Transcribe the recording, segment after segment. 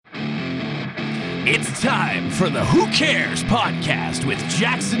It's time for the Who Cares podcast with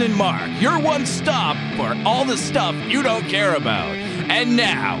Jackson and Mark, your one stop for all the stuff you don't care about. And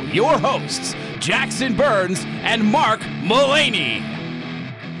now, your hosts, Jackson Burns and Mark Mullaney.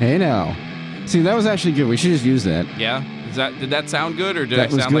 Hey now. See, that was actually good. We should just use that. Yeah? Did that sound good, or did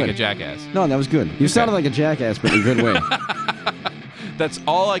That I was sound good. like a jackass? No, that was good. You sounded like a jackass, but in a good way. That's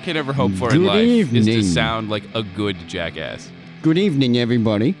all I can ever hope for in Good life, is to evening. sound like a good jackass. Good evening,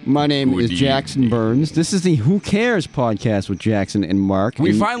 everybody. My name Good is Jackson evening. Burns. This is the Who Cares podcast with Jackson and Mark.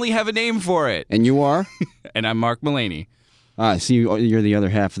 We and, finally have a name for it. and you are? And I'm Mark Mullaney. See, you're the other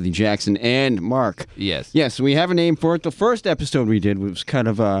half of the Jackson and Mark. Yes. Yes, we have a name for it. The first episode we did was kind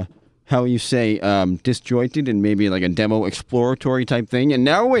of how you say, disjointed and maybe like a demo exploratory type thing. And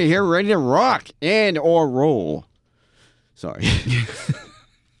now we're here ready to rock and or roll. Sorry.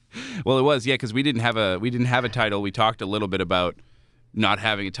 Well, it was, yeah, because we didn't have a title. We talked a little bit about not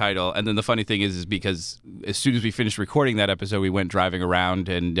having a title, and then the funny thing is because as soon as we finished recording that episode, we went driving around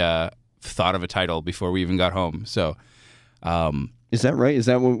and thought of a title before we even got home. So, Is that right? Is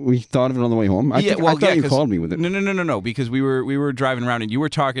that what we thought of it on the way home? I thought you called me with it. No, because we were driving around and you were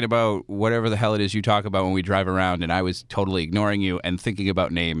talking about whatever the hell it is you talk about when we drive around, and I was totally ignoring you and thinking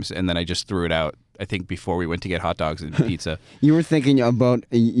about names, and then I just threw it out. I think before we went to get hot dogs and pizza. You were thinking about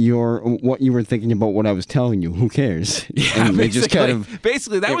what you were thinking about what I was telling you. Who cares? Yeah, and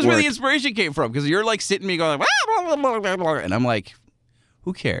basically, that was where the worked. inspiration came from, because you're like sitting me going, blah, blah, blah, blah, blah, and I'm like,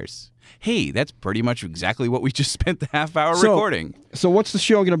 who cares? Hey, that's pretty much exactly what we just spent the half hour recording. So what's the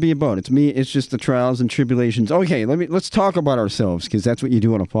show going to be about? It's just the trials and tribulations. Okay, let's talk about ourselves, because that's what you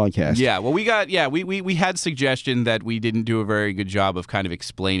do on a podcast. Yeah, well, we had suggestion that we didn't do a very good job of kind of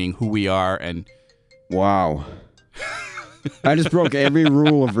explaining who we are, and Wow. I just broke every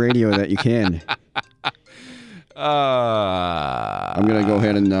rule of radio that you can. I'm going to go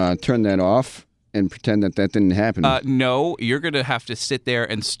ahead and turn that off and pretend that didn't happen. no, you're going to have to sit there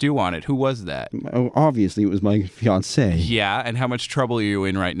and stew on it. Who was that? Obviously, it was my fiancée. Yeah, and how much trouble are you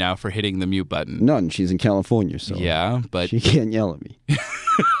in right now for hitting the mute button? None. She's in California, so Yeah, but she can't yell at me.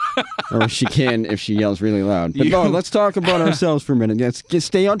 Or she can if she yells really loud. But no, let's talk about ourselves for a minute. Let's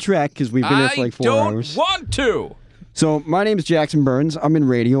stay on track, because we've been here for like 4 hours. I don't want to. So my name is Jackson Burns. I'm in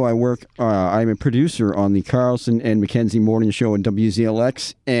radio. I work. I'm a producer on the Carlson and Mackenzie Morning Show at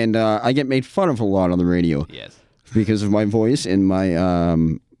WZLX, and I get made fun of a lot on the radio. Yes. Because of my voice and my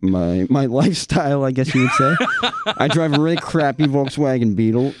my lifestyle, I guess you would say. I drive a really crappy Volkswagen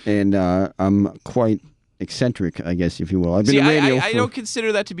Beetle, and I'm quite eccentric, I guess, if you will. I've been in radio I don't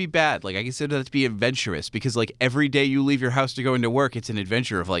consider that to be bad. Like, I consider that to be adventurous, because like every day you leave your house to go into work, it's an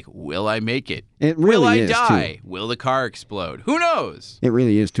adventure of like, will I make it? It really will I is, die? too. Will the car explode? Who knows? It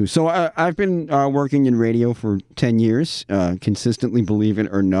really is, too. So I've been working in radio for 10 years, consistently, believe it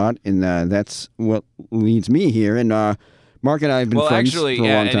or not, and that's what leads me here. And Mark and I have been friends for a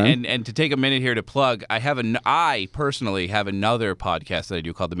long time. And to take a minute here to plug, I personally have another podcast that I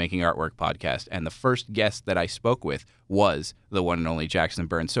do called the Making Artwork Podcast, and the first guest that I spoke with was the one and only Jackson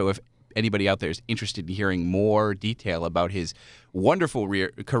Burns. So if anybody out there is interested in hearing more detail about his wonderful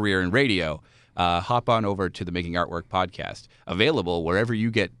career in radio, hop on over to the Making Artwork Podcast, available wherever you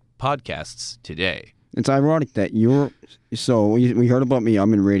get podcasts today. It's ironic that we heard about me.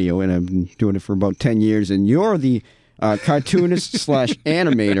 I'm in radio, and I've been doing it for about 10 years, and you're the cartoonist /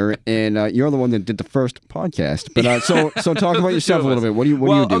 animator, and you're the one that did the first podcast. But so talk about yourself a little bit. What do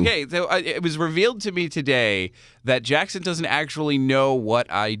you do? Okay, so it was revealed to me today that Jackson doesn't actually know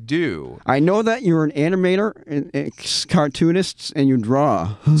what I do. I know that you're an animator, and cartoonist, and you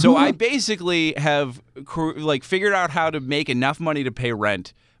draw. So I basically have figured out how to make enough money to pay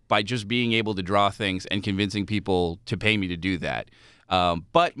rent by just being able to draw things and convincing people to pay me to do that.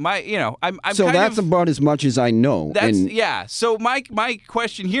 But I'm so kind that's of, about as much as I know. Yeah. So my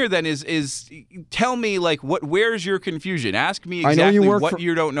question here then is tell me, like, where's your confusion? Ask me exactly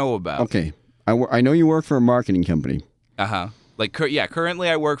you don't know about. Okay, I know you work for a marketing company. Currently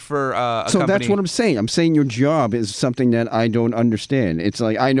I work for a so company. that's what I'm saying. I'm saying your job is something that I don't understand. It's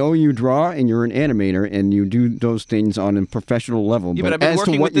like, I know you draw and you're an animator and you do those things on a professional level. Yeah, but I've been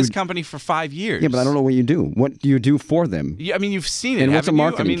working with this company for 5 years. Yeah, but I don't know what you do. What do you do for them? Yeah, I mean, you've seen it, and what's a haven't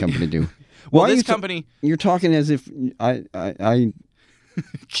you? marketing company do? Well, this company... You're talking as if I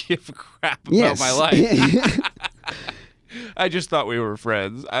give a crap about my life. I just thought we were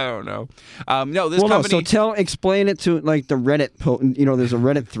friends. I don't know. Company... So explain it to, like, the Reddit, there's a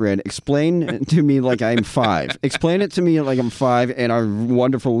Reddit thread. Explain to me like I'm 5. Explain it to me like I'm 5 and our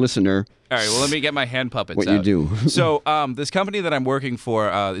wonderful listener. All right, well, let me get my hand puppets what out. You do. So this company that I'm working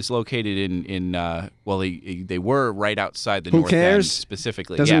for is located they were right outside the North End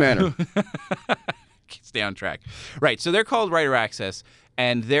specifically. Doesn't matter. stay on track. Right. So they're called Writer Access,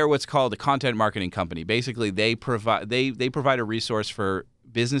 and they're what's called a content marketing company. Basically, they provide a resource for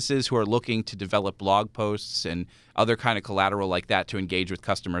businesses who are looking to develop blog posts and other kind of collateral like that to engage with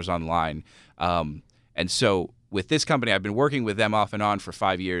customers online. And so with this company, I've been working with them off and on for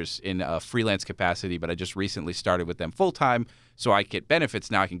 5 years in a freelance capacity, but I just recently started with them full time, so I get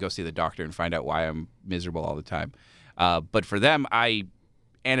benefits. Now I can go see the doctor and find out why I'm miserable all the time. But for them, I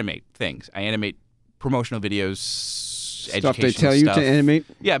animate things. I animate promotional videos, Stuff they tell you to animate?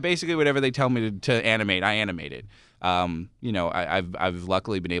 Yeah, basically whatever they tell me to animate, I animate it. I've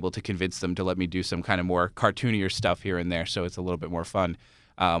luckily been able to convince them to let me do some kind of more cartoonier stuff here and there, so it's a little bit more fun.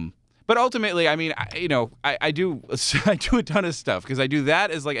 But ultimately, I mean, I do a ton of stuff because I do that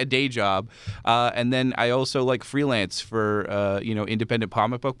as like a day job, and then I also like freelance for independent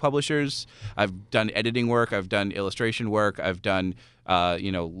comic book publishers. I've done editing work, I've done illustration work, I've done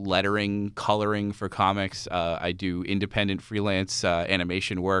lettering, coloring for comics. I do independent freelance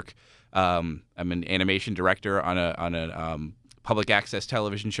animation work. I'm an animation director on a public access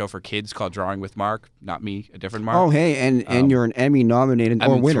television show for kids called Drawing with Mark. Not me, a different Mark. Oh, hey, and you're an Emmy nominated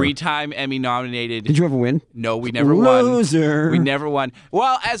or winner. 3-time Emmy nominated. Did you ever win? No, we never won. Loser. We never won.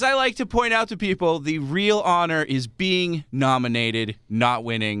 Well, as I like to point out to people, the real honor is being nominated, not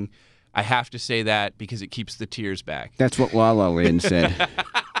winning. I have to say that because it keeps the tears back. That's what La La Land said.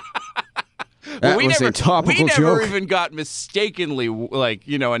 That was a topical joke. We never even got mistakenly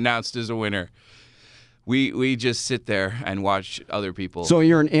announced as a winner. We just sit there and watch other people. So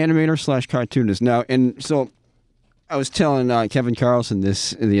you're an animator / cartoonist now, and so I was telling Kevin Carlson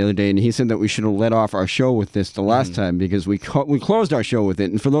this the other day, and he said that we should have let off our show with this the last time because we closed our show with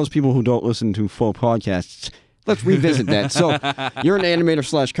it. And for those people who don't listen to full podcasts, let's revisit that. So you're an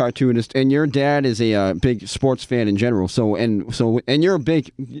animator / cartoonist, and your dad is a big sports fan in general. And you're a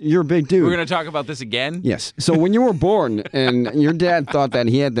big dude. We're gonna talk about this again. Yes. So when you were born, and your dad thought that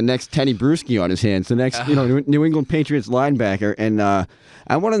he had the next Teddy Bruschi on his hands, the next New England Patriots linebacker, and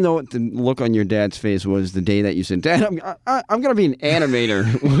I want to know what the look on your dad's face was the day that you said, "Dad, I'm gonna be an animator.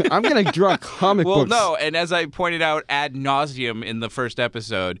 I'm gonna draw comic books." Well, no, and as I pointed out ad nauseum in the first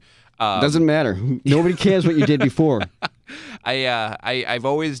episode. Doesn't matter. Nobody cares what you did before. I've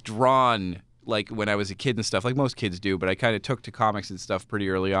always drawn like when I was a kid and stuff, like most kids do, but I kind of took to comics and stuff pretty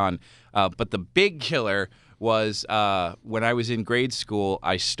early on. But the big killer was when I was in grade school,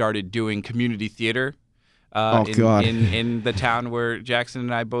 I started doing community theater. In the town where Jackson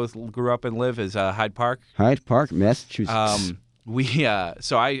and I both grew up and live is Hyde Park. Hyde Park, Massachusetts.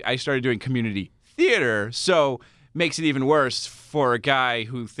 So I started doing community theater. So makes it even worse for a guy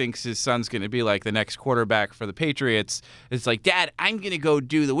who thinks his son's going to be like the next quarterback for the Patriots. It's like, Dad, I'm going to go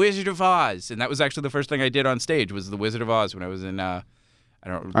do The Wizard of Oz. And that was actually the first thing I did on stage was The Wizard of Oz when I was in, I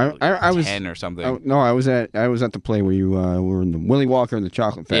was 10 or something. I was at the play where you were in the Willy Wonka and the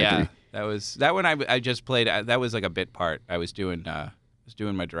Chocolate Factory. Yeah, that one I just played. That was like a bit part. I was doing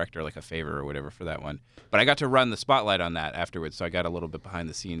my director like a favor or whatever for that one. But I got to run the spotlight on that afterwards, so I got a little bit behind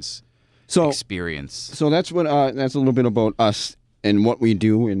the scenes experience. So that's what that's a little bit about us and what we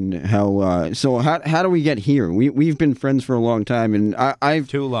do and how. So how do we get here? We've been friends for a long time, and I've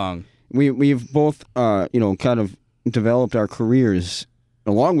too long. We've both kind of developed our careers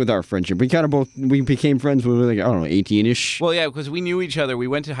along with our friendship. We became friends when we were like, I don't know, 18-ish. Well, yeah, because we knew each other. We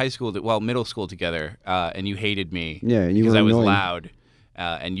went to middle school together, and you hated me. Yeah, because I was loud.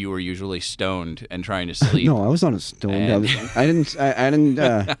 And you were usually stoned and trying to sleep. No, I was not stoned. I didn't.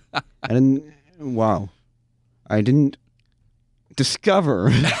 Wow, I didn't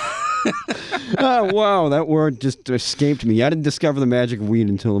discover. Wow, that word just escaped me. I didn't discover the magic of weed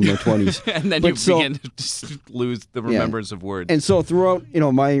until in my 20s. And then began to just lose the remembrance of words. And so throughout,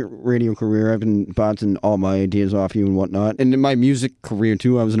 my radio career, I've been bouncing all my ideas off you and whatnot. And in my music career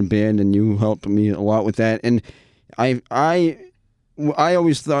too, I was in a band, and you helped me a lot with that. And I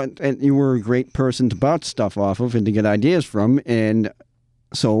always thought that you were a great person to bounce stuff off of and to get ideas from, and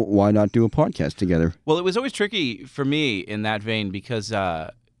so why not do a podcast together? Well, it was always tricky for me in that vein because,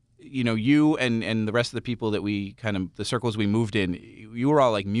 you and the rest of the people that the circles we moved in, you were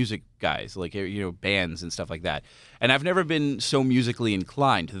all like music guys, like, bands and stuff like that. And I've never been so musically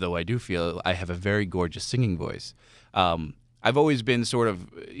inclined, though I do feel I have a very gorgeous singing voice. I've always been sort of,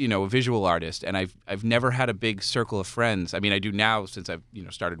 a visual artist, and I've never had a big circle of friends. I mean, I do now since I've,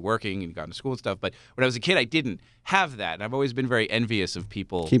 started working and gone to school and stuff, but when I was a kid, I didn't have that, and I've always been very envious of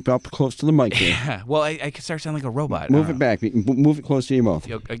people. Keep up close to the mic there. Yeah, well, I could start sounding like a robot. Move it back. Move it close to your mouth.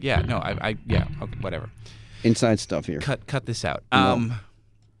 Yeah, no, okay, whatever. Inside stuff here. Cut this out.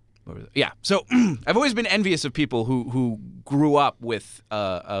 Yeah. So I've always been envious of people who grew up with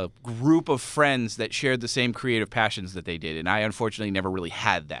a group of friends that shared the same creative passions that they did. And I unfortunately never really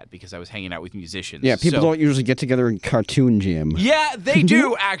had that because I was hanging out with musicians. Yeah, people don't usually get together in cartoon jam. Yeah, they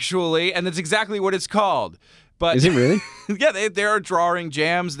do, actually. And that's exactly what it's called. But Is it really? Yeah, there are drawing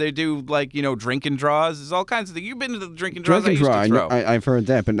jams. They do, like, drink and draws. There's all kinds of things. You've been to the drink and draws. Drink and draw. I've heard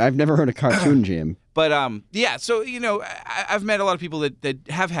that, but I've never heard of cartoon jam. But yeah, so I've met a lot of people that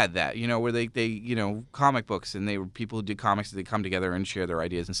have had that, where they comic books, and they were people who did comics that they come together and share their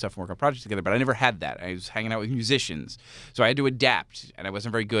ideas and stuff and work on projects together. But I never had that. I was hanging out with musicians, so I had to adapt, and I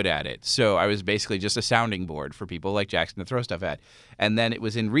wasn't very good at it. So I was basically just a sounding board for people like Jackson to throw stuff at. And then it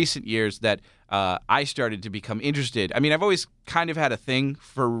was in recent years that I started to become interested. I mean, I've always kind of had a thing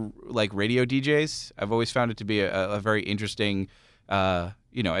for like radio DJs. I've always found it to be a very interesting. As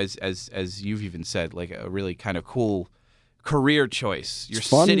you've even said, like a really kind of cool career choice. You're it's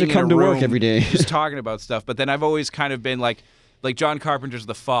fun sitting to come in a to room work every day, just talking about stuff. But then I've always kind of been like John Carpenter's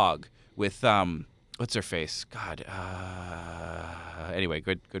The Fog with what's her face? God. Anyway,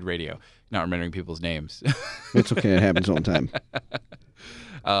 good radio. Not remembering people's names. It's okay. It happens all the time.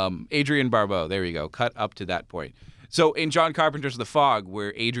 Adrienne Barbeau. There you go. Cut up to that point. So in John Carpenter's The Fog,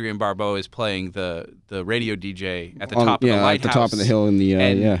 where Adrienne Barbeau is playing the radio DJ at the top of the lighthouse. At the top of the hill in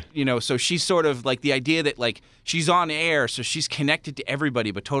the so she's sort of like the idea that like she's on air, so she's connected to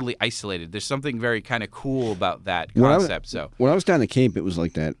everybody but totally isolated. There's something very kind of cool about that concept. When I was down the Cape, it was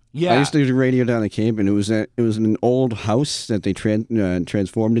like that. Yeah. I used to do radio down the Cape, and it was an old house that they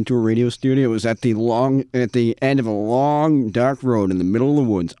transformed into a radio studio. It was at the end of a long dark road in the middle of the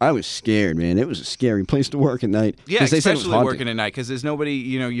woods. I was scared, man. It was a scary place to work at night. Yeah, especially working at night because there's nobody.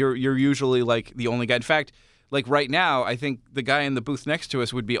 You're usually like the only guy. In fact, like right now, I think the guy in the booth next to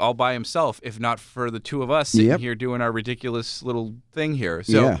us would be all by himself if not for the two of us sitting here doing our ridiculous little thing here.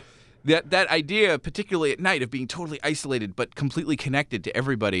 So that idea, particularly at night, of being totally isolated but completely connected to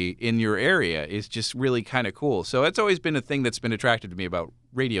everybody in your area is just really kind of cool. So it's always been a thing that's been attractive to me about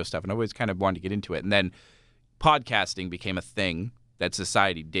radio stuff, and I always kind of wanted to get into it. And then podcasting became a thing that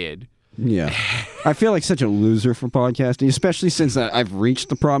society did. Yeah. I feel like such a loser for podcasting, especially since I've reached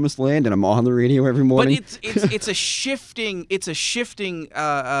the promised land and I'm on the radio every morning. But it's a shifting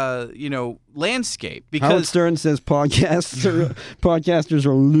landscape because Howard Stern says podcasters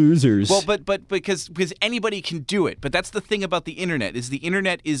are losers. Well, but because anybody can do it. But that's the thing about the internet is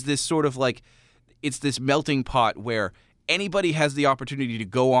this sort of like it's this melting pot where anybody has the opportunity to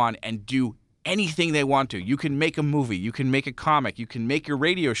go on and do anything they want to. You can make a movie, you can make a comic, you can make your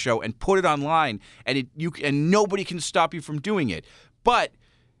radio show and put it online, and nobody can stop you from doing it. But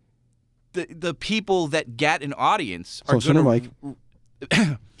the people that get an audience are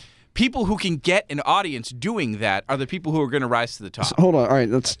people who can get an audience doing that are the people who are going to rise to the top. So, hold on. All right,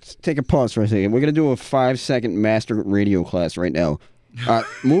 let's take a pause for a second. We're going to do a 5-second master radio class right now.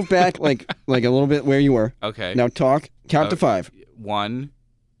 Move back like a little bit where you were. Okay. Now talk. Count to 5. 1.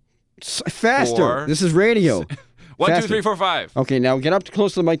 Faster. 4, this is radio. 1, Faster. 2, 3, 4, 5. Okay, now get up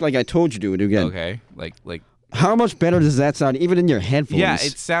close to the mic like I told you to do again. Okay. Like. How much better does that sound, even in your headphones? Yeah,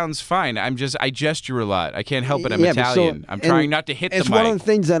 it sounds fine. I gesture a lot. I can't help it. I'm Italian. I'm trying not to hit the mic. It's one of the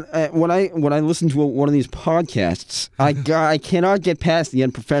things that when I listen to one of these podcasts, I cannot get past the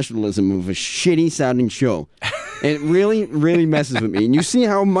unprofessionalism of a shitty sounding show. It really, really messes with me. And you see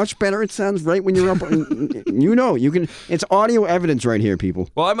how much better it sounds right when you're up. You can. It's audio evidence right here, people.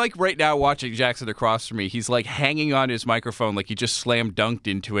 Well, I'm like right now watching Jackson across from me. He's like hanging on his microphone like he just slam dunked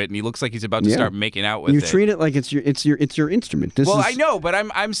into it, and he looks like he's about to start making out with it. You treat it like it's your instrument. I know, but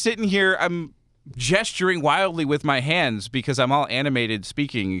I'm sitting here. I'm gesturing wildly with my hands because I'm all animated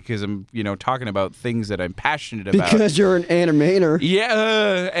speaking because I'm talking about things that I'm passionate about. Because you're an animator.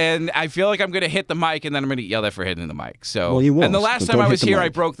 Yeah, and I feel like I'm going to hit the mic and then I'm going to get yelled at for hitting the mic. So, well, you will. And the last time I was here, I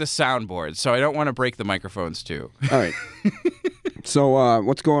broke the soundboard, so I don't want to break the microphones too. All right. So,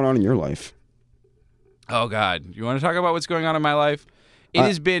 what's going on in your life? Oh God, you want to talk about what's going on in my life? It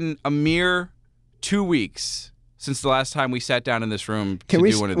has been a mere 2 weeks since the last time we sat down in this room to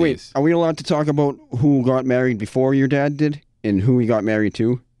do one of these. Are we allowed to talk about who got married before your dad did and who he got married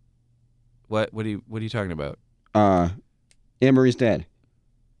to? What are you talking about? Anne-Marie's dad.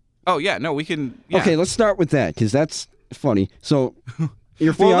 Oh yeah, no, we can. Yeah. Okay, let's start with that because that's funny. So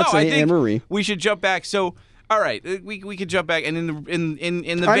your fiance Anne-Marie. We should jump back. So. All right, we could jump back, and in the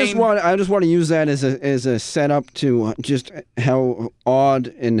I vein. I just want to use that as a setup to just how odd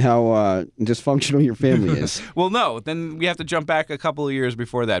and how dysfunctional your family is. Well, no, then we have to jump back a couple of years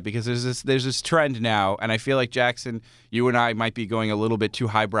before that because there's this trend now, and I feel like Jackson, you and I might be going a little bit too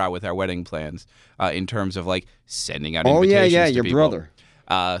highbrow with our wedding plans in terms of like sending out invitations to your people. brother.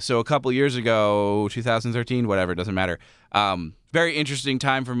 So a couple years ago, 2013, whatever, doesn't matter. Very interesting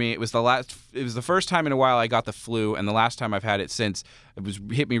time for me. It was the first time in a while I got the flu, and the last time I've had it since. It was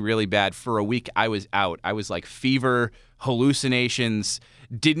hit me really bad. For a week, I was out. I was like fever, hallucinations,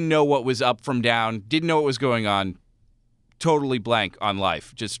 didn't know what was up from down, didn't know what was going on. Totally blank on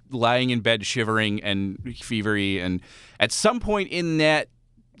life, just lying in bed shivering and fevery. And at some point in that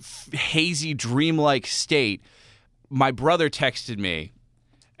hazy, dreamlike state, my brother texted me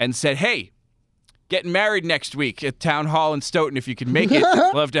and said, "Hey, getting married next week at Town Hall in Stoughton. If you can make it,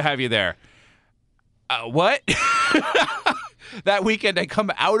 love to have you there." What? That weekend, I come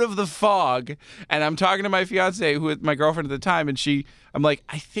out of the fog, and I'm talking to my fiance, who was my girlfriend at the time, and I'm like,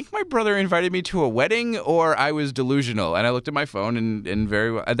 I think my brother invited me to a wedding, or I was delusional. And I looked at my phone, and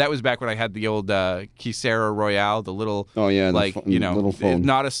very well, that was back when I had the old Kyocera Royale, the little, like, little phone.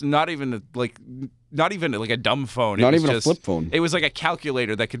 not even like a dumb phone. Not even a flip phone. It was like a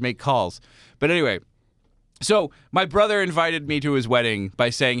calculator that could make calls. But anyway, so my brother invited me to his wedding by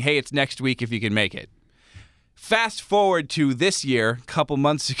saying, "Hey, it's next week if you can make it." Fast forward to this year, a couple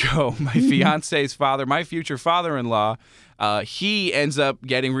months ago, my fiance's father, my future father-in-law, he ends up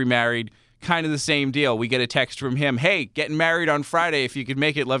getting remarried. Kind of the same deal. We get a text from him, "Hey, getting married on Friday. If you could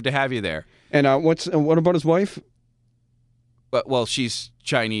make it, love to have you there." And what about his wife? Well, she's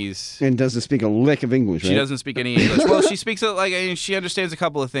Chinese. And doesn't speak a lick of English, right? She doesn't speak any English. Well, she speaks she understands a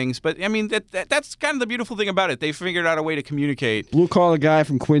couple of things, but I mean that's kind of the beautiful thing about it. They figured out a way to communicate. Blue collar guy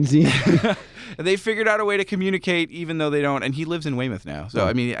from Quincy. They figured out a way to communicate, even though they don't. And he lives in Weymouth now, so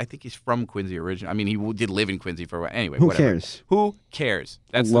I mean, I think he's from Quincy originally. I mean, he did live in Quincy for a while. Anyway, Who whatever. cares? Who cares?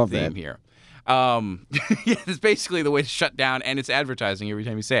 That's love the theme that. here. Yeah, it's basically the way to shut down, and it's advertising every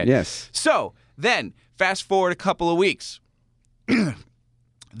time you say it. Yes. So then, fast forward a couple of weeks.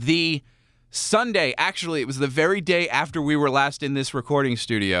 The Sunday, actually, it was the very day after we were last in this recording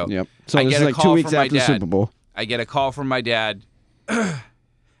studio. Yep. So I this get is a like call 2 weeks from my after the dad. Super Bowl. I get a call from my dad.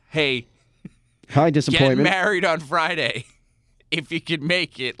 "Hey, Hi, getting disappointment. married on Friday. If you could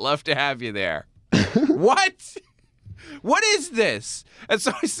make it, love to have you there." What? What is this? And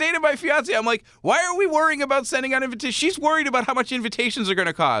so I say to my fiance, I'm like, "Why are we worrying about sending out invitations?" She's worried about how much invitations are going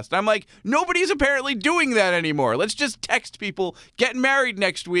to cost. I'm like, nobody's apparently doing that anymore. Let's just text people, "Getting married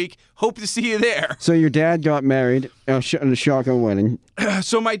next week. Hope to see you there." So your dad got married in a shotgun wedding.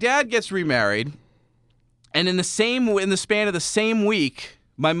 So my dad gets remarried, and in the span of the same week,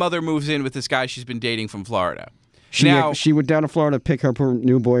 my mother moves in with this guy she's been dating from Florida. She went down to Florida to pick up her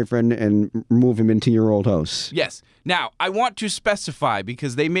new boyfriend and move him into your old house. Yes. Now, I want to specify,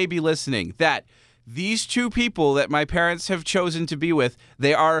 because they may be listening, that these two people that my parents have chosen to be with,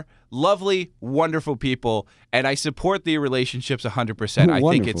 they are lovely, wonderful people, and I support the relationships 100%.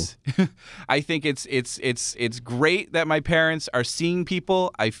 I think it's great that my parents are seeing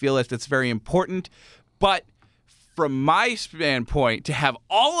people. I feel that that's very important, but from my standpoint, to have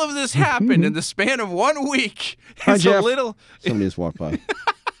all of this happen in the span of 1 week Hi, is Jeff. a little. Somebody just walked by.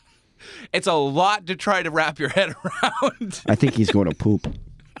 It's a lot to try to wrap your head around. I think he's going to poop.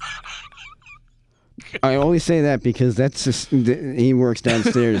 I only say that because he works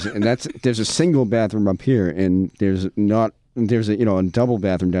downstairs, and there's a single bathroom up here, and there's a double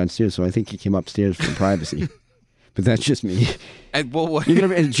bathroom downstairs. So I think he came upstairs for privacy. But that's just me. And, well, what?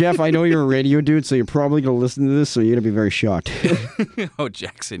 Jeff, I know you're a radio dude, so you're probably going to listen to this, so you're going to be very shocked. Oh,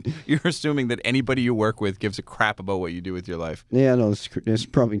 Jackson, you're assuming that anybody you work with gives a crap about what you do with your life. Yeah, no, it's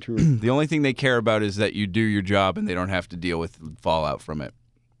probably true. The only thing they care about is that you do your job and they don't have to deal with fallout from it.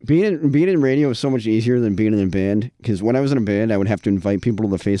 Being in radio is so much easier than being in a band, because when I was in a band, I would have to invite people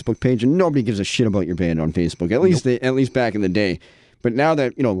to the Facebook page, and nobody gives a shit about your band on Facebook, at least back in the day. But now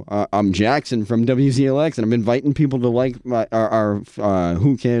that, I'm Jackson from WZLX, and I'm inviting people to like our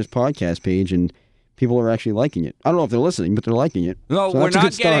Who Cares podcast page, and people are actually liking it. I don't know if they're listening, but they're liking it. No, So we're that's a not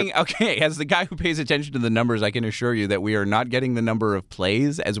good start. getting... Okay, as the guy who pays attention to the numbers, I can assure you that we are not getting the number of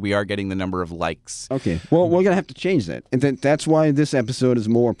plays as we are getting the number of likes. Okay, well, we're going to have to change that. And that's why this episode is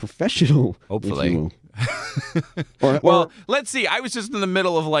more professional. Hopefully. if you will. Or, Well, let's see. I was just in the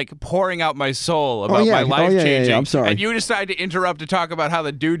middle of pouring out my soul about yeah. my life Yeah. changing. I'm sorry. And you decide to interrupt to talk about how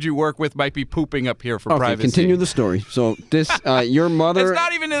the dude you work with might be pooping up here for okay, privacy. continue the story. So this, your mother... It's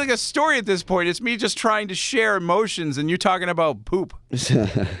not even like a story at this point. It's me just trying to share emotions and you talking about poop.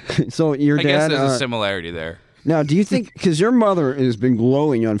 So your I guess dad... there's a similarity there. Now, do you think, because your mother has been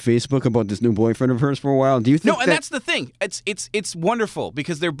glowing on Facebook about this new boyfriend of hers for a while, do you think No, and that's the thing. It's wonderful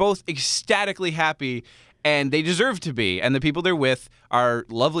because they're both ecstatically happy and they deserve to be. And the people they're with are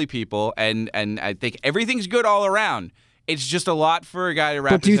lovely people and I think everything's good all around. It's just a lot for a guy to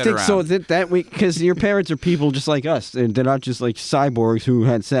wrap But do you his head think around. so that week, because your parents are people just like us, and they're not just like cyborgs who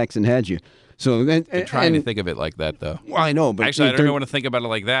had sex and had you. So I'm trying to think of it like that, though. Well, I know, but Actually, I don't know how to think about it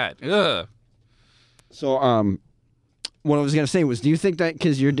like that. Ugh. So, what I was gonna say was, do you think that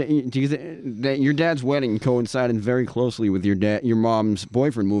because that your dad's wedding coincided very closely with your mom's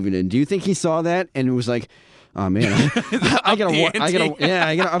boyfriend moving in? Do you think he saw that and it was like, oh man, I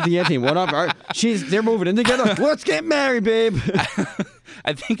gotta up the ante. What up? All right, they're moving in together. Let's get married, babe.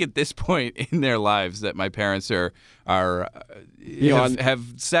 I think at this point in their lives that my parents have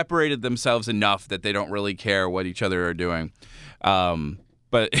separated themselves enough that they don't really care what each other are doing.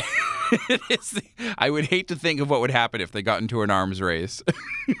 But I would hate to think of what would happen if they got into an arms race.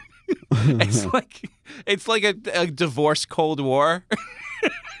 It's like a divorce Cold War.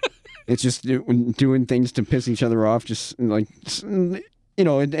 It's just doing things to piss each other off, just like, and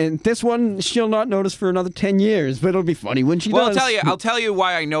this one she'll not notice for another 10 years, but it'll be funny when she does. I'll tell you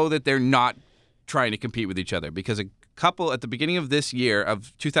why I know that they're not trying to compete with each other, because a couple at the beginning of this year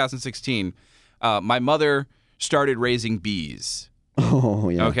of 2016, my mother started raising bees. Oh,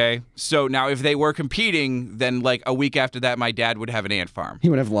 yeah. Okay? So now if they were competing, then like a week after that, my dad would have an ant farm. He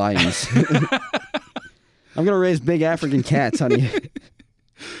would have lions. I'm going to raise big African cats, honey.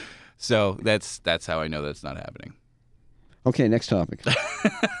 So that's how I know that's not happening. Okay, next topic.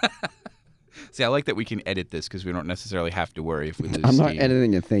 See, I like that we can edit this because we don't necessarily have to worry if we lose I'm not steam.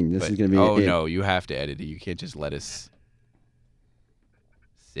 editing a thing. This is going to be no, you have to edit it. You can't just let us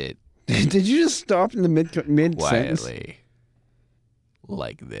sit Did you just stop in the mid-sentence? quietly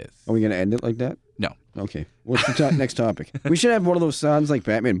like this. Are we going to end it like that? No. Okay. What's the next topic? We should have one of those sounds like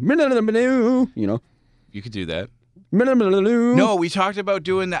Batman. You know? You could do that. No. No, we talked about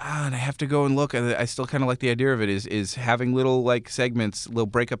doing that, and I have to go and look. I still kind of like the idea of it. Is having little like segments, little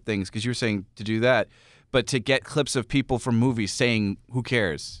breakup things, because you were saying to do that, but to get clips of people from movies saying "Who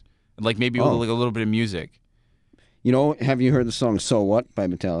cares," like maybe with like a little bit of music. You know, have you heard the song "So What" by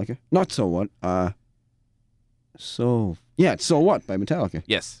Metallica? Not "So What." It's "So What" by Metallica.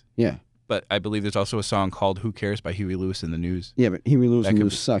 Yes. Yeah. But I believe there's also a song called "Who Cares" by Huey Lewis and the News. Yeah, but Huey Lewis and the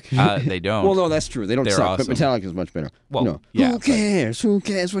News suck. They don't. Well, no, that's true. They don't They're suck, awesome. but Metallica's much better. Well, no. yeah, Who cares? Who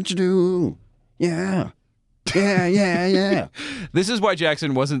cares what you do? Yeah. Yeah. This is why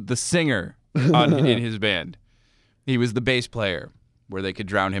Jackson wasn't the singer in his band. He was the bass player, where they could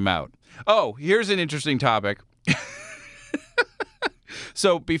drown him out. Oh, here's an interesting topic.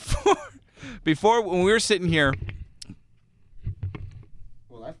 So before when we were sitting here.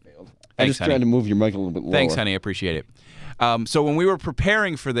 Well, that failed. Thanks, I just honey. tried to move your mic a little bit lower. Thanks, honey. I appreciate it. So when we were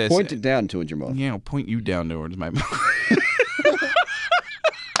preparing for this, Point it down towards your mouth. Yeah, I'll point you down towards my mouth.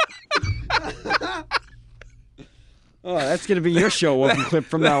 Oh, that's going to be your show open clip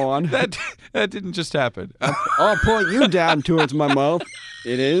from now on. That didn't just happen. I'll point you down towards my mouth.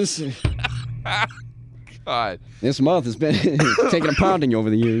 It is. God. This mouth has been taking a pounding over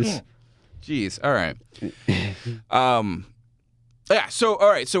the years. Jeez. All right. Yeah. So all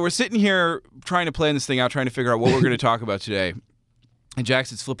right. So we're sitting here trying to plan this thing out, trying to figure out what we're going to talk about today. And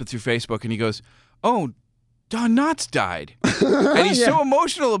Jackson's flipping through Facebook, and he goes, "Oh, Don Knotts died," and he's so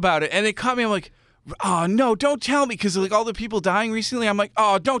emotional about it. And it caught me. I'm like, "Oh no, don't tell me," because like all the people dying recently. I'm like,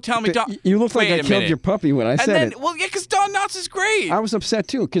 "Oh, don't tell me." You look like Wait I a killed minute. your puppy when I said it. Well, yeah, because Don Knotts is great. I was upset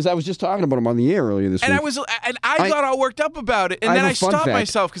too because I was just talking about him on the air earlier this week. I got all worked up about it, and I then have I a fun stopped fact.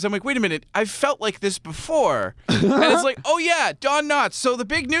 myself because I'm like, wait a minute, I've felt like this before, and it's like, oh yeah, Don Knotts. So the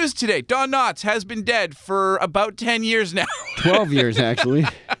big news today: Don Knotts has been dead for about 10 years now. 12 years actually.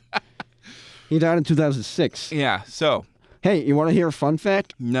 He died in 2006. Yeah. So Hey, you want to hear a fun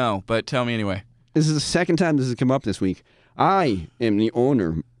fact? no, but tell me anyway. This is the second time this has come up this week. I am the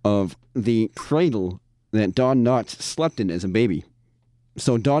owner of the cradle that Don Knotts slept in as a baby.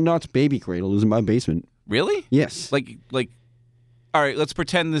 So Don Knotts' baby cradle is in my basement. Really? Yes. Like. All right, let's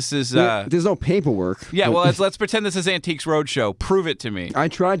pretend this is. There's no paperwork. Yeah, but well, let's pretend this is Antiques Roadshow. Prove it to me. I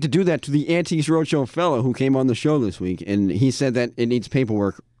tried to do that to the Antiques Roadshow fellow who came on the show this week, and he said that it needs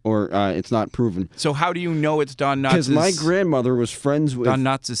paperwork or it's not proven. So how do you know it's Don Knotts? Because my grandmother was friends with Don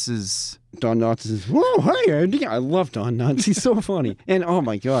Knotts' Don Knotts is, whoa, hi, Andy. I love Don Knotts. He's so funny. And, oh,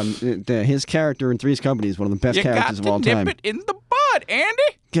 my God, his character in Three's Company is one of the best characters of all time. You got to nip it in the bud,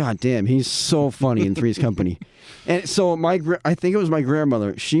 Andy. God damn, he's so funny in Three's Company. And so I think it was my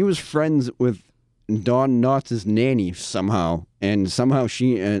grandmother. She was friends with Don Knotts' nanny somehow, and somehow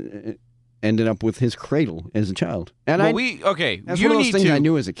she ended up with his cradle as a child. And Well, that's you one of those need things to, I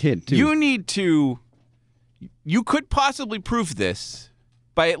knew as a kid, too. You could possibly prove this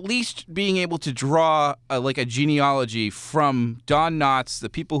by at least being able to draw like a genealogy from Don Knotts, the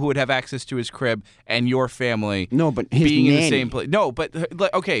people who would have access to his crib, and your family. No, but his being nanny. in the same place. No, but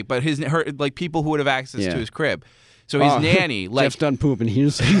okay, but like people who would have access to his crib. So his nanny, like Jeff's done pooping. He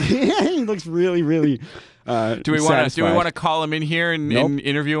looks really, really. Do we want to call him in here and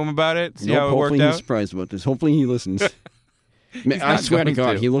interview him about it? See how it worked Hopefully out. he's surprised about this. Hopefully he listens. Man, I not swear to going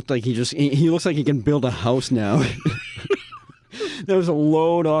God, to. he looked like he looks like he can build a house now. There was a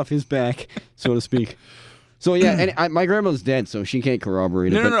load off his back, so to speak. So yeah, and my grandmother's dead, so she can't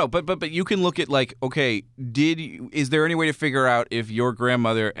corroborate it. No. But you can look at like, okay, is there any way to figure out if your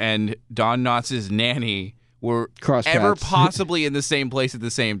grandmother and Don Knotts' nanny were Cross ever paths. possibly in the same place at the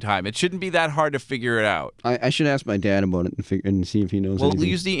same time? It shouldn't be that hard to figure it out. I should ask my dad about it and see if he knows. Well, anything.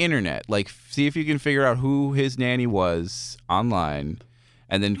 use the internet. Like, see if you can figure out who his nanny was online,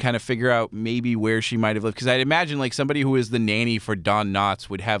 and then kind of figure out maybe where she might have lived. Because I'd imagine like somebody who is the nanny for Don Knotts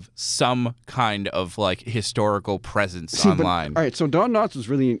would have some kind of like historical presence online. All right, so Don Knotts was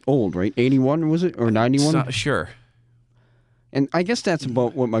really old, right? 81 was it, or 91? Sure. And I guess that's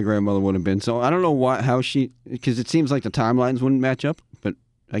about what my grandmother would have been. So I don't know how she, because it seems like the timelines wouldn't match up. But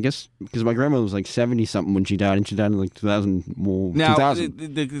I guess because my grandmother was like 70 something when she died, and she died in like 2000. Well, Now,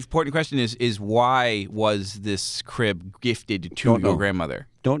 2000. the important question is why was this crib gifted to your grandmother?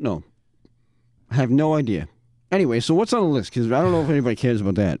 Don't know. I have no idea. Anyway, so what's on the list? Because I don't know if anybody cares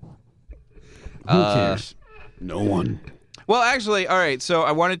about that. Who cares? No one. Well, actually, all right. So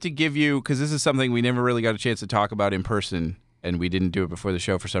I wanted to give you, because this is something we never really got a chance to talk about in person, and we didn't do it before the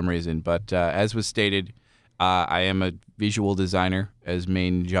show for some reason. But as was stated, I am a visual designer as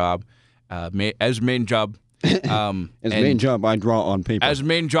main job. As main job, main job, I draw on paper. As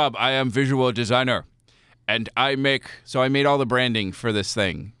main job, I am visual designer, and I made all the branding for this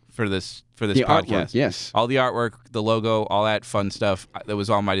thing, for this the podcast. artwork, yes. All the artwork, the logo, all that fun stuff. That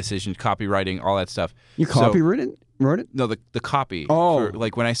was all my decision. Copywriting, all that stuff. You copywrote it? No, the copy. Oh. For,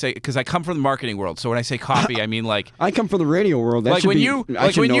 like when I say, because I come from the marketing world, so when I say copy, I mean like. I come from the radio world. That like should when be, you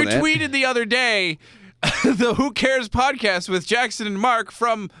I should when know you that. tweeted the other day. The Who Cares podcast with Jackson and Mark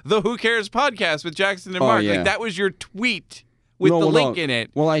from the Who Cares podcast with Jackson and Mark. yeah. Like that was your tweet with the link in it.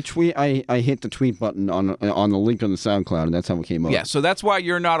 Well, I hit the tweet button on the link on the SoundCloud, and that's how it came up. Yeah, so that's why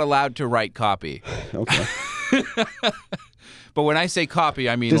you're not allowed to write copy. Okay. But when I say copy,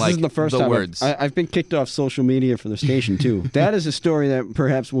 I mean This like isn't the first the time words. I've been kicked off social media for the station too. That is a story that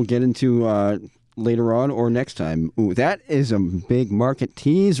perhaps we'll get into later on or next time. Ooh, that is a big market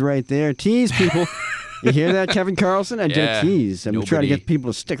tease right there. Tease, people. You hear that, Kevin Carlson? I did Yeah. a tease. I'm trying to get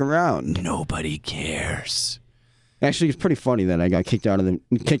people to stick around. Nobody cares. Actually, it's pretty funny that I got kicked off the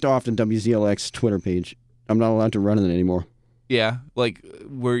WZLX Twitter page. I'm not allowed to run it anymore. Yeah, like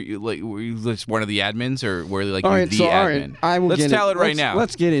were you just one of the admins, or were you like All you right, the so admin? I will Let's get tell it right now.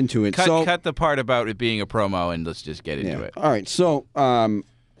 Let's get into it. Cut the part about it being a promo, and let's just get into it. All right, so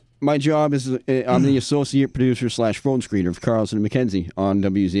my job is I'm the associate producer / phone screener of Carlson and McKenzie on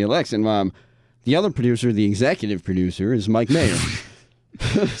WZLX, and the other producer, the executive producer, is Mike Mayer.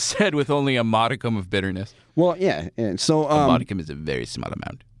 Said with only a modicum of bitterness. Well, yeah, and so A modicum is a very small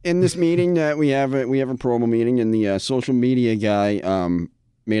amount. in this meeting that we have a promo meeting, and the social media guy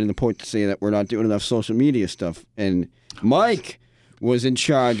made it a point to say that we're not doing enough social media stuff, and Mike was in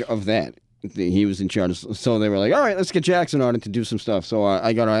charge of that. He was in charge, so they were like, "All right, let's get Jackson on it to do some stuff." So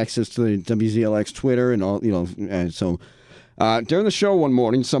I got access to the WZLX Twitter and all, so. During the show one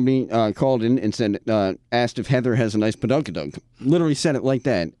morning, somebody called in and said, asked if Heather has a nice padunkadunk. Literally said it like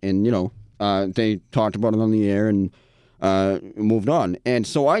that. And, they talked about it on the air and moved on. And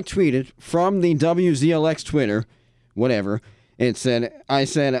so I tweeted from the WZLX Twitter, whatever, I said,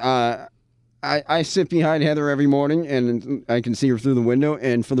 I sit behind Heather every morning and I can see her through the window.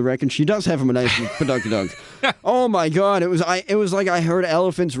 And for the record, she does have a nice padunkadunk. Oh, my God. It was like I heard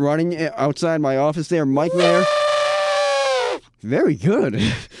elephants running outside my office there. Mike Mayer. Very good.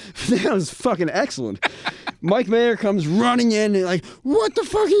 That was fucking excellent. Mike Mayer comes running in and like, what the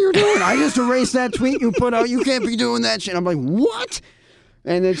fuck are you doing? I just erased that tweet you put out. You can't be doing that shit. I'm like, what?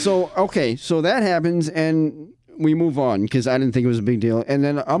 And then so that happens and we move on because I didn't think it was a big deal. And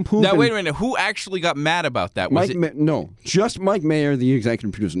then I'm pooping. Now, wait a minute. Who actually got mad about that? Was No, just Mike Mayer, the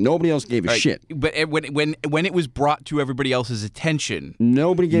executive producer. Nobody else gave a shit. But when it was brought to everybody else's attention,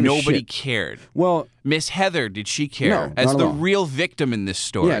 Nobody gave a shit. nobody cared. Well, Miss Heather, did she care? No, As not at the all. real victim in this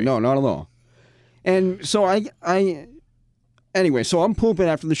story. yeah, no, not at all. And so anyway, so I'm pooping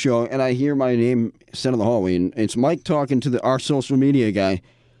after the show, and I hear my name said in the hallway, and it's Mike talking to our social media guy,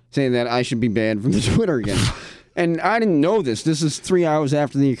 saying that I should be banned from the Twitter again. And I didn't know this. This is 3 hours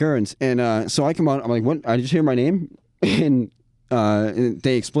after the occurrence. And so I come on. I'm like, what? I just hear my name? And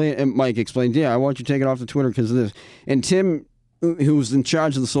they explain, and Mike explained, yeah, I want you to take it off the Twitter because of this. And Tim, who's in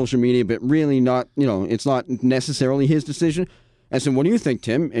charge of the social media, but really not, it's not necessarily his decision. I said, what do you think,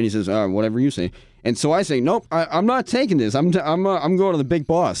 Tim? And he says, whatever you say. And so I say, nope, I'm not taking this. I'm going to the big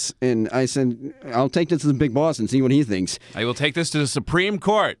boss. And I said, I'll take this to the big boss and see what he thinks. I will take this to the Supreme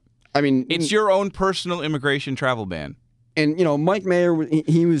Court. I mean, it's your own personal immigration travel ban. And Mike Mayer,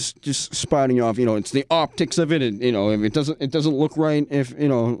 he was just spouting off. It's the optics of it. And, if it doesn't look right. If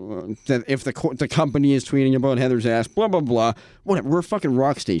that if the company is tweeting about Heather's ass, blah blah blah. Whatever. We're a fucking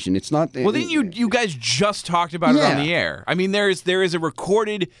rock station. It's not. Well, then you guys just talked about it on the air. I mean, there is a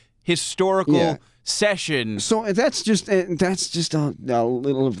recorded historical session. So that's just a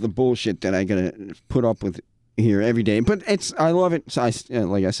little of the bullshit that I gotta put up with here every day. But I love it. So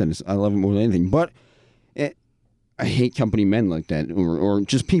like I said, I love it more than anything. But I hate company men like that, or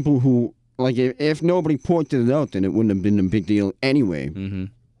just people who, like, if nobody pointed it out, then it wouldn't have been a big deal anyway. Mm-hmm.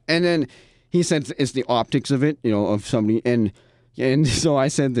 And then he said it's the optics of it, of somebody, and so I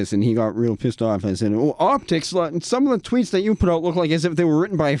said this, and he got real pissed off. I said, optics, some of the tweets that you put out look like as if they were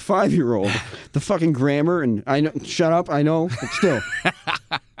written by a 5-year-old. The fucking grammar, and I know, shut up, I know, but still.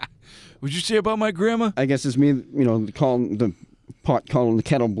 What'd you say about my grandma? I guess it's me, calling the pot calling the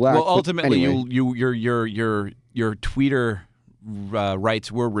kettle black. Well, ultimately, anyway. Your tweeter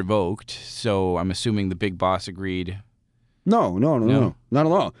rights were revoked, so I'm assuming the big boss agreed. No, not at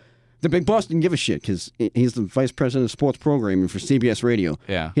all. The big boss didn't give a shit because he's the vice president of sports programming for CBS Radio.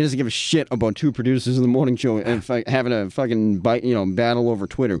 Yeah, he doesn't give a shit about two producers in the morning show and having a fucking battle over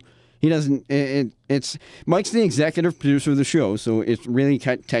Twitter. He doesn't. It's Mike's the executive producer of the show, so it's really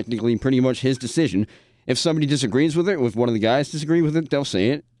technically pretty much his decision. If somebody disagrees with it, if one of the guys disagree with it, they'll say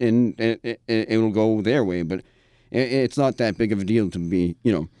it, and it'll go their way. But it's not that big of a deal to be,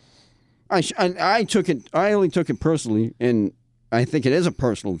 I took it. I only took it personally, and I think it is a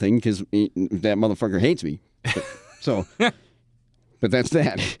personal thing because that motherfucker hates me. But that's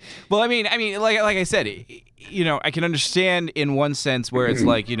that. Well, I mean, like I said, I can understand in one sense where it's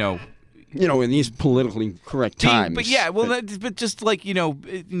like, in these politically correct times. But yeah, well, but just like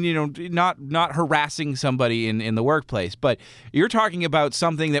not harassing somebody in the workplace. But you're talking about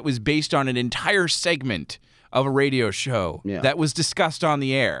something that was based on an entire segment of a radio show that was discussed on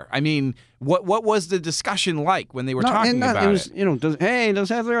the air. I mean, what was the discussion like when they were talking about it? Does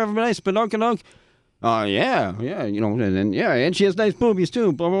Heather have a nice badunk-a-dunk? Yeah, and she has nice boobies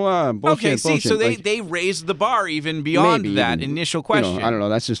too, blah, blah, blah. Bullshit, so they raised the bar even beyond that initial question. I don't know,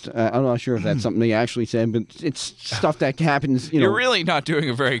 that's just, I'm not sure if that's something they actually said, but it's stuff that happens, You're really not doing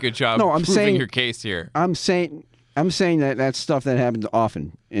a very good job proving your case here. I'm saying that that's stuff that happens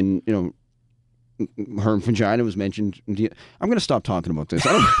often, and, her vagina was mentioned. I'm going to stop talking about this.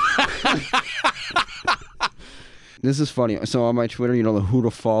 This is funny. So on my Twitter, the who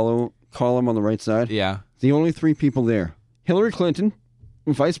to follow column on the right side? Yeah. The only 3 people there. Hillary Clinton,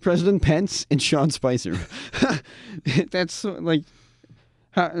 Vice President Pence, and Sean Spicer. That's like,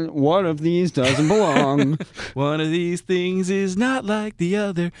 one of these doesn't belong. One of these things is not like the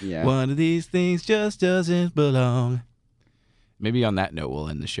other. Yeah. One of these things just doesn't belong. Maybe on that note, we'll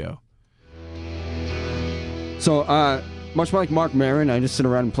end the show. So, much like Mark Maron, I just sit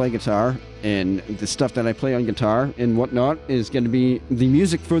around and play guitar, and the stuff that I play on guitar and whatnot is going to be the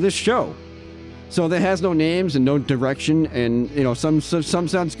music for this show. So that has no names and no direction, and some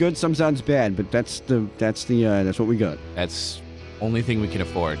sounds good, some sounds bad, but that's what we got. That's only thing we can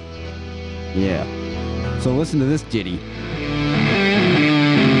afford. Yeah. So listen to this ditty.